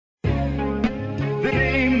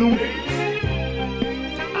the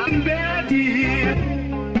I'm ready.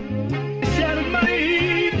 Shadow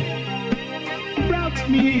money brought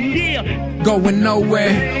me. Yeah. Going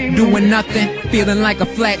nowhere, doing nothing, feeling like a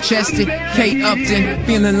flat-chested Kate Upton,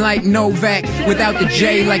 feeling like Novak without the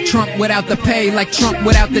J, like Trump without the pay, like Trump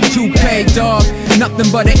without the toupee, dog.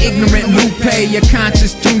 Nothing but an ignorant Lupe, your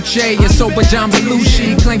conscious Tunche, your sober John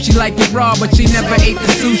Belushi. Claims she like it raw, but she never ate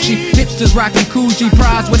the sushi. Hipsters rockin' Coogee,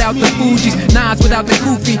 Prize without the Fugees, Nas without the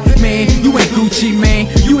Koofy. Man, you ain't Gucci, man,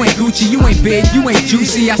 you ain't Gucci, you ain't big, you ain't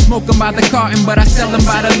juicy. I smoke 'em by the carton, but I sell 'em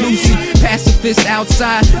by the Lucy. Pacifist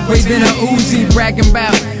outside, waving a Uzi, bragging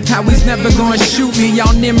about how he's never gonna shoot me.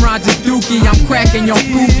 Y'all Nimrods is dookie, I'm cracking your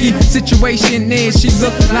pookie. Situation is, she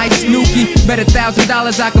look like Snooki. Bet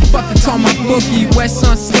 $1,000 I could fuck the on my bookie. West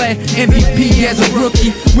Sun Sled, MVP as a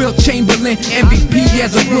rookie. Will Chamberlain, MVP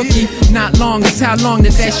as a rookie. Not long is how long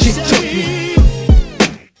that shit took me.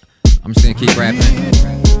 I'm just gonna keep rapping.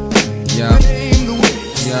 Yeah.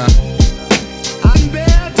 Yeah.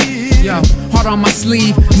 Yo, heart on my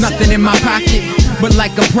sleeve, nothing in my pocket. But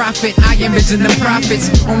like a prophet, I envision the prophets.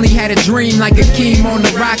 Only had a dream like a Akeem on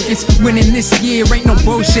the Rockets. Winning this year, ain't no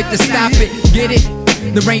bullshit to stop it. Get it?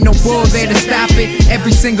 There ain't no bull there to stop it.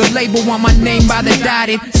 Every single label want my name by the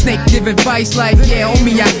dotted. Snake give advice like, yeah,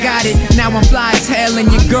 homie, I got it. Now I'm fly as hell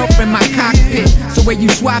and your girl in my cockpit. So where you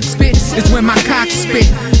swap spit is when my cock spit.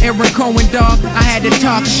 Aaron Cohen, dog, I had to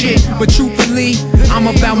talk shit. But truthfully, I'm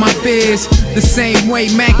about my biz. The same way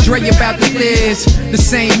Mac Dre about the Liz. The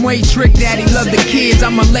same way Trick Daddy love the kids.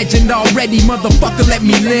 I'm a legend already, motherfucker, let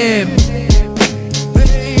me live.